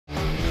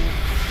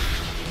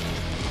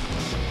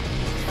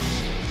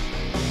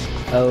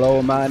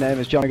Hello, my name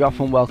is Johnny Goff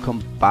and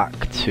welcome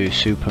back to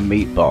Super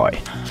Meat Boy.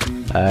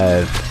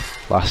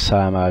 Last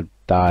time I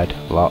died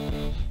a lot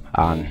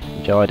and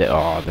enjoyed it.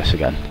 Oh, this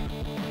again.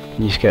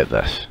 Can you skip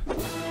this?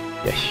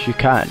 Yes, you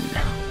can.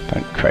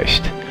 Thank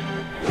Christ.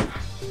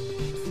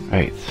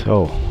 Right,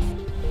 so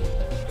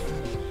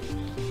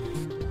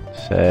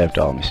saved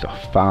all my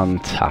stuff.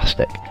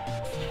 Fantastic.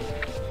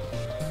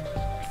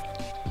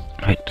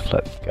 Right,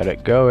 let's get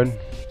it going.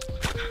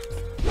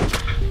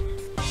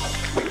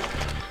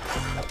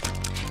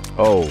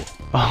 Oh.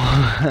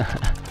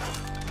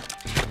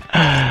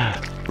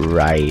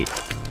 Right.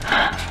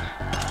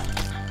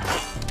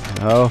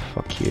 Oh,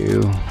 fuck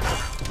you.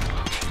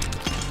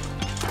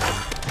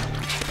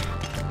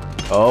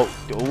 Oh.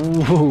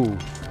 Ooh.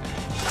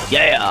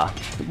 Yeah.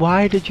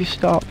 Why did you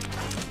stop?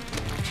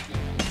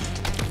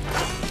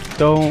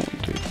 Don't.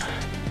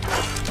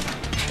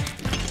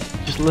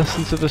 Just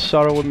listen to the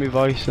sorrow in my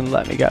voice and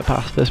let me get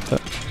past this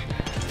bit.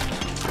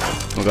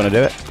 We're gonna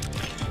do it.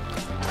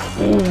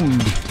 Ooh.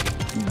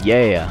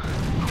 Yeah.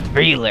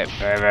 Feel it,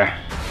 baby.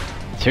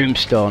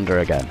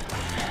 Tombstoner again.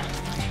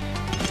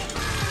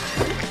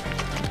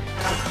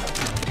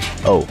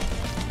 Oh.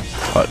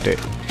 What do?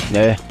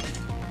 Yeah.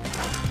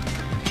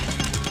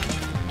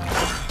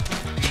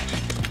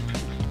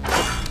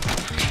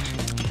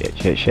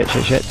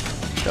 Shit.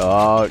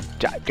 Oh,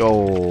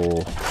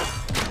 oh.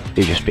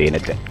 You're just being a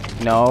dick.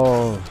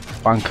 No.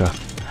 Wanker.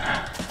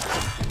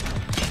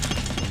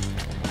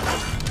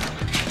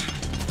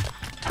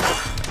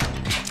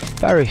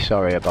 Very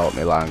sorry about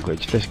my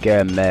language. This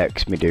game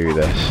makes me do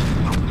this.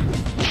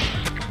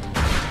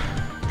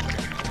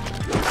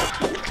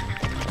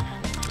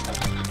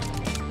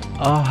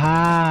 Oh,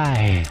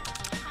 hi.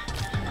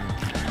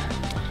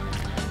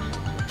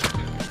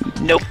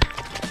 Nope.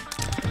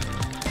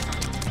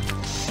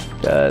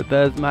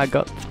 There's my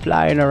guts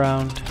flying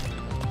around,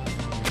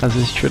 as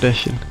is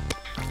tradition.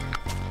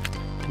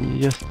 And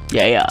you just,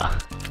 yeah.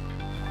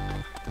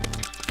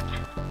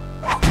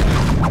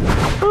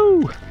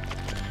 Woo.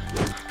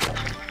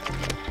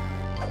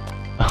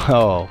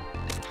 Oh.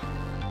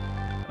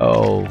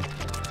 Oh.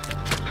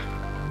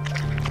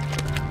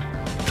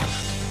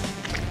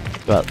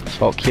 Well,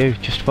 fuck you,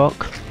 just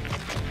fuck.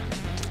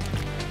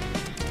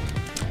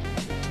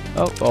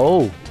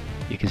 Oh,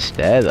 you can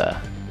stay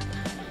there.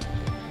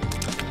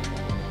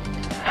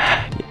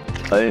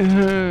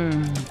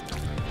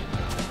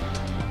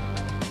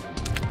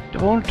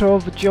 Don't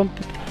over jump.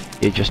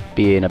 You're just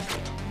being a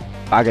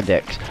bag of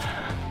dicks.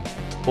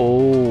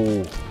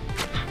 Oh.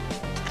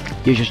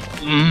 You just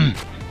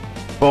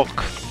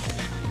fuck.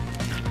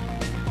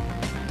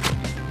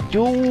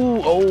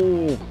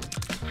 Oh.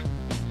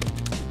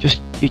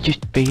 You're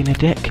just being a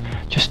dick.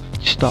 Just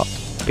stop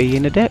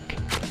being a dick.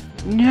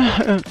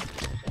 No.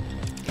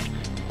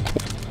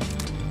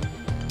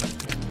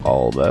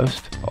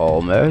 Almost.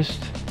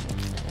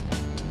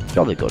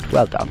 Jolly good,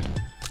 well done.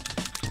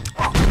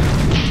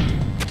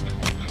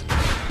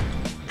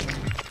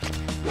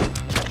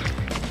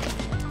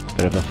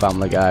 Bit of a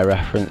Family Guy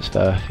reference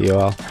there for you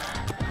all.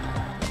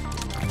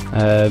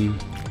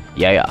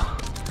 Yeah.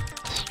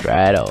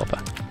 Straight over.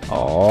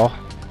 Oh,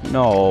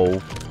 no.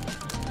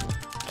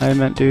 I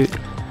meant to.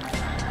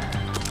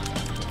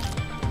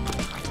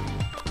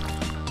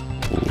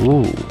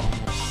 Ooh.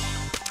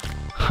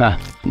 Ha,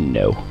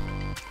 no.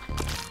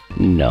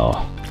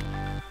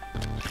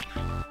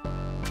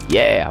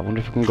 Yeah, I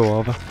wonder if we can go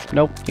over.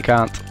 Nope, you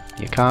can't.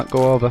 You can't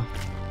go over.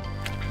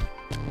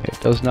 It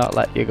does not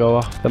let you go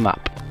off the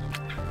map.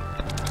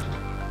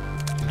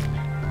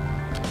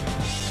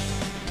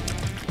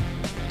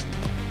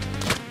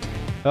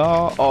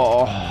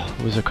 Oh,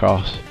 it was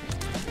across.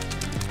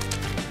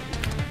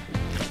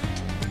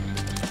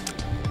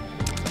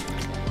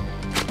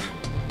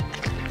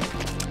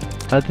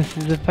 This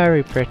is a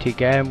very pretty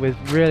game with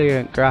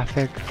brilliant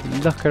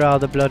graphics. Look at all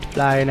the blood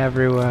flying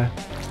everywhere.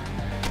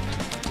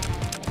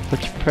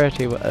 Such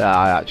pretty.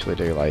 I actually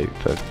do like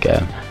the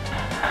game.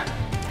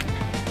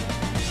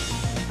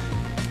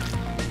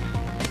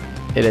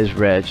 It is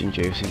rage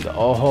inducing.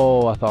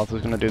 Oh, I thought I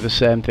was going to do the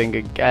same thing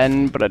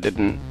again, but I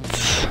didn't.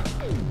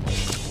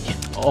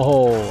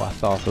 Oh, I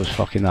thought I was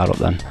fucking that up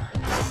then.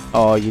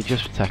 Oh, you're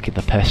just taking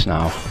the piss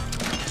now.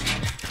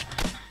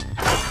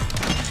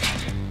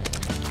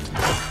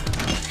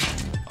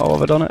 Oh,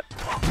 have I done it?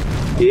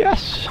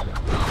 Yes!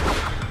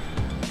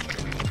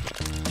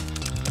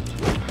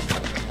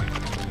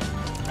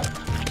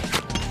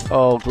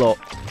 Oh, look.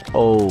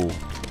 Oh.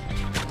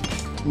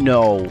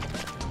 No.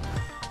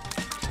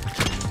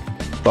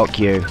 Fuck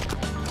you.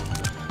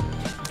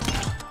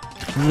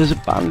 And there's a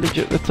bandage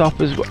at the top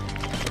as well.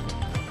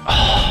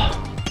 Oh.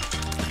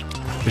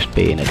 Just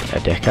being a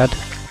dickhead.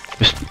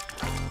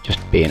 Just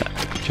being a...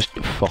 Just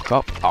fuck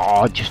up.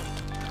 Oh, just...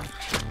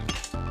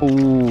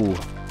 Ooh.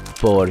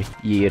 4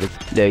 years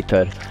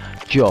later.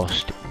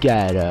 Just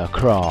get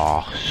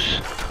across.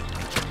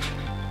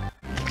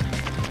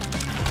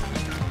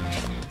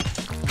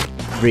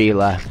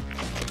 Really?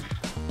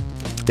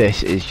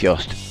 This is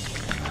just...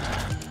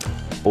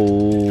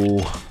 Oh,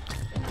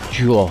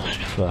 just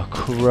for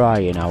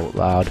crying out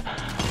loud.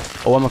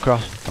 Oh, I'm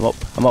across. I'm up.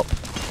 I'm up.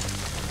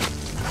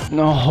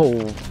 No.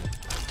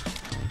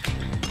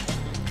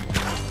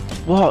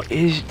 What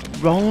is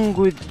wrong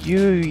with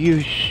you,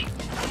 you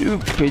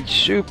stupid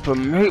Super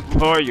Meat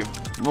Boy?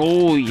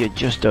 Oh, you're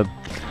just a...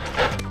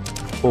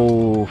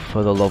 Oh,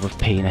 for the love of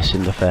penis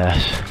in the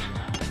face.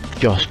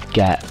 Just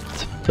get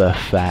the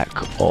feck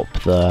up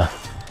there.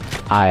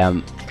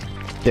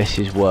 This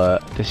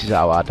is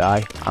how I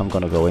die. I'm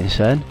gonna go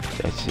insane.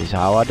 This is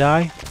how I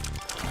die.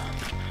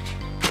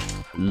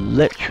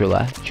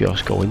 Literally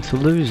just going to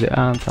lose it,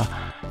 aren't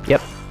I?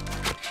 Yep.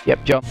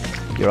 Yep, John.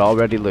 You're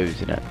already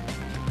losing it.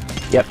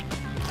 Yep.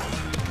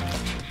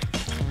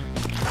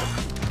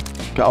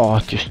 Oh,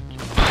 just...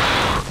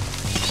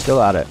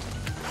 Still at it.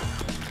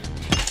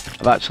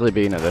 I've actually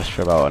been at this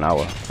for about an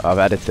hour. I've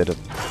edited a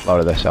lot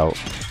of this out.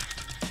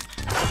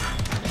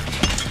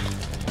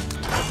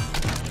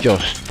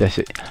 Just this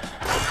it.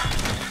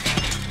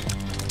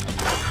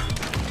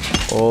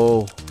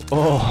 Oh,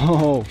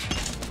 oh!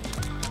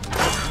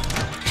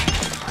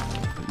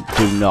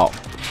 Do not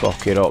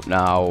fuck it up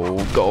now.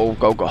 Go,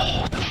 go, go!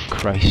 Oh,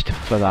 Christ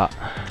for that.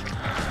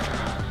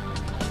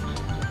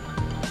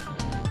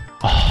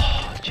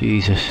 Oh,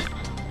 Jesus.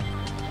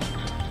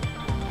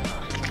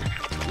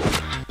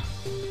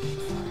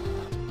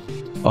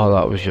 Oh,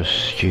 that was just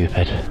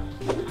stupid.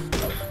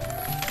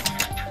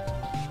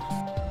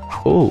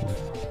 Oh.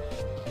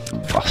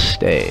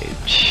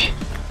 Stage.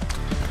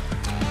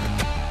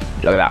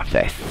 Look at that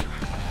face.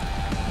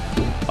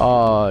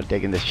 Oh,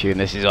 digging this tune.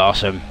 This is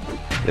awesome.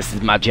 This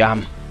is my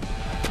jam.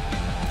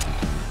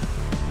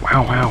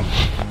 Wow, wow.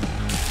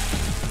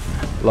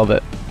 Love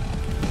it.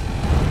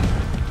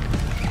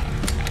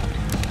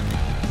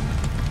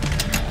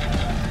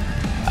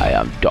 I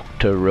am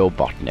Dr.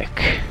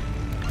 Robotnik.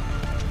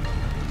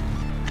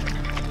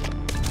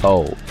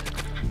 Oh,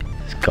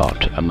 it's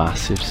got a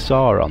massive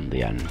saw on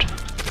the end.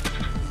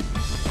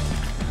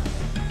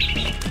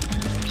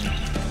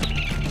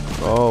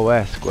 Oh,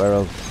 where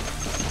squirrels?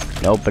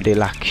 Nobody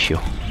likes you.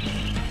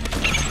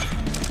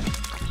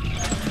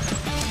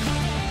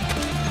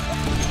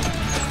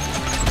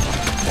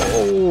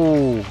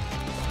 Oh,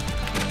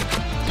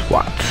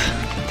 what?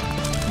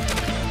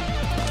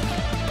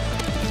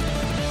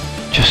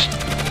 Just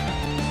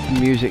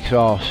music's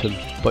awesome,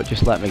 but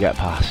just let me get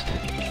past.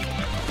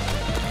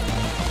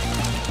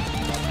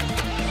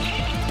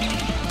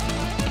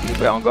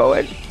 Keep on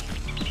going.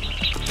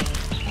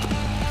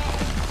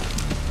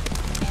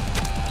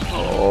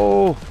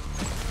 Oh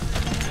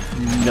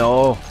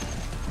no!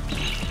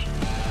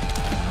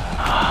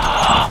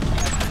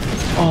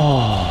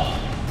 Oh,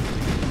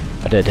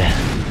 I did it.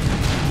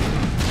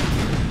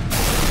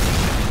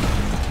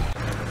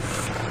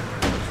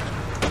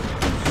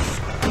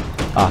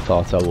 I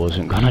thought I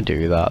wasn't gonna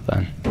do that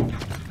then.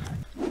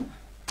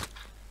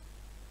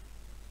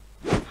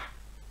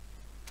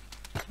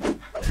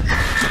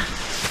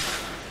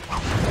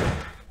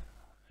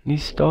 And he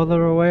stole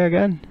her away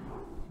again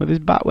with his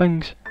bat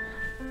wings.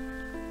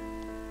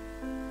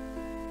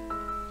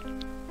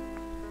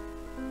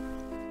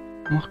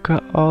 Look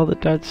at all the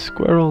dead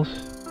squirrels.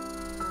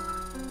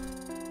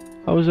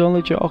 I was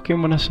only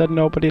joking when I said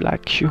nobody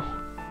likes you.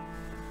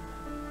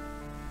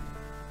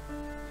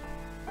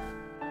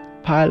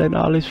 Piling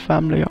all his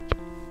family up.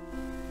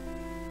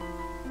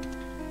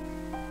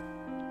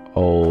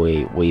 Oh,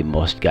 we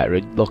must get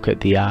rid. Look at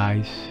the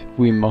eyes.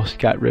 We must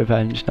get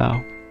revenge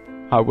now.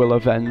 I will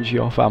avenge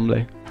your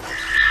family.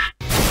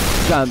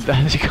 And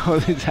there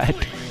goes his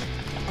head.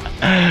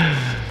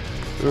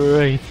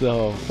 Right,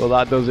 so, well,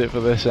 that does it for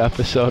this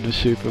episode of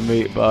Super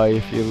Meat Boy.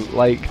 If you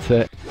liked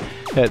it,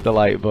 hit the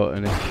like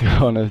button. If you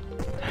want to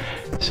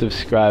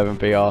subscribe and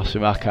be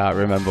awesome, I can't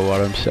remember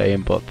what I'm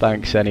saying, but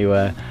thanks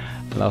anyway,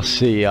 and I'll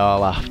see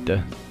y'all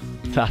after.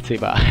 Tatty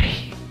bye.